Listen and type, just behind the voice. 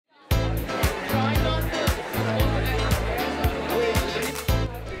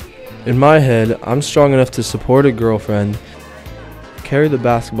In my head, I'm strong enough to support a girlfriend, carry the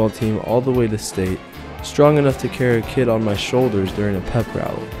basketball team all the way to state, strong enough to carry a kid on my shoulders during a pep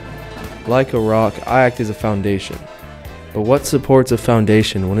rally. Like a rock, I act as a foundation. But what supports a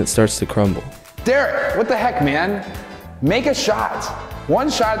foundation when it starts to crumble? Derek, what the heck, man? Make a shot. One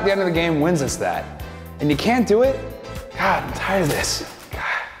shot at the end of the game wins us that. And you can't do it? God, I'm tired of this.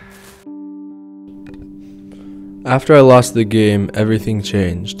 After I lost the game, everything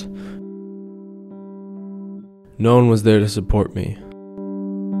changed. No one was there to support me.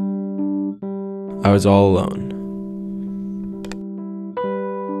 I was all alone.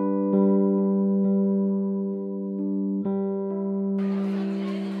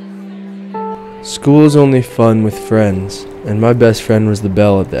 School is only fun with friends, and my best friend was the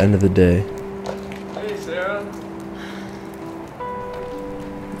bell at the end of the day. Hey, Sarah.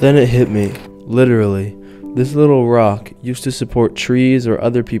 Then it hit me, literally. This little rock used to support trees or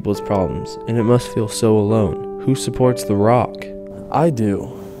other people's problems, and it must feel so alone. Who supports the rock? I do.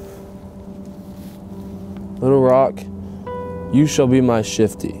 Little rock, you shall be my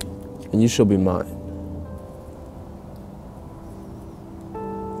shifty, and you shall be mine.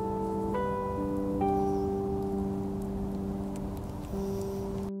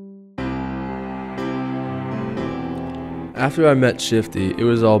 After I met Shifty, it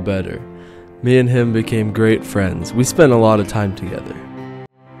was all better. Me and him became great friends. We spent a lot of time together.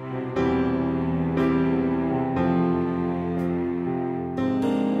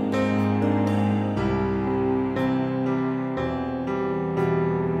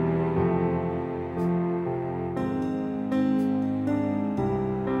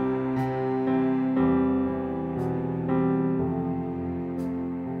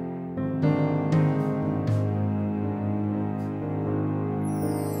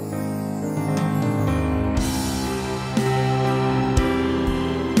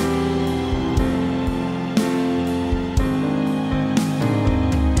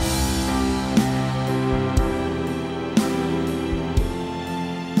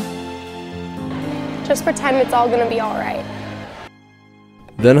 Just pretend it's all gonna be all right.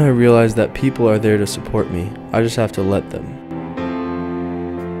 Then I realized that people are there to support me. I just have to let them.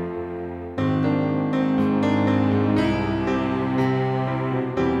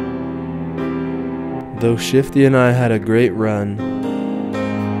 Though Shifty and I had a great run,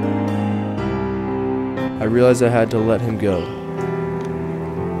 I realized I had to let him go.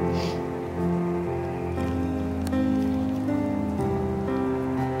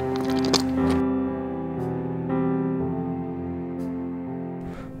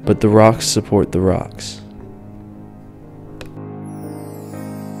 But the rocks support the rocks.